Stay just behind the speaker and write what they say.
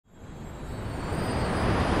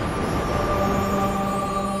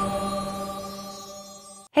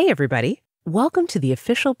Hey everybody! Welcome to the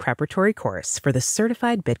official preparatory course for the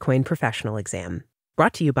Certified Bitcoin Professional Exam,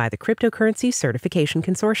 brought to you by the Cryptocurrency Certification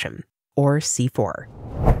Consortium, or C4.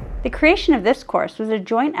 The creation of this course was a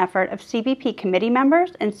joint effort of CBP committee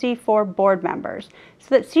members and C4 board members, so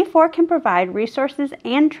that C4 can provide resources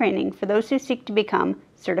and training for those who seek to become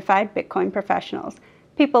certified Bitcoin professionals,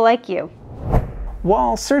 people like you.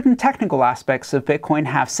 While certain technical aspects of Bitcoin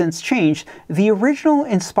have since changed, the original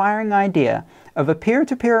inspiring idea of a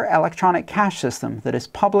peer-to-peer electronic cash system that is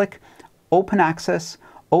public, open access,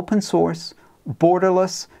 open source,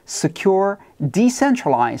 borderless, secure,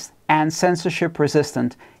 decentralized, and censorship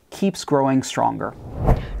resistant keeps growing stronger.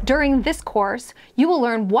 During this course, you will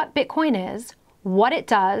learn what Bitcoin is, what it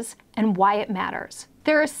does, and why it matters.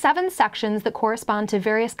 There are 7 sections that correspond to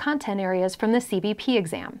various content areas from the CBP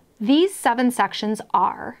exam. These 7 sections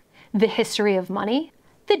are the history of money,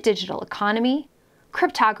 the digital economy,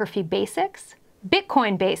 cryptography basics,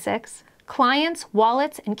 Bitcoin basics, clients,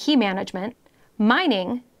 wallets, and key management,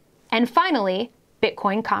 mining, and finally,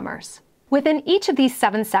 Bitcoin commerce. Within each of these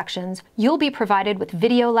 7 sections, you'll be provided with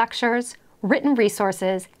video lectures, written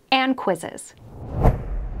resources, and quizzes.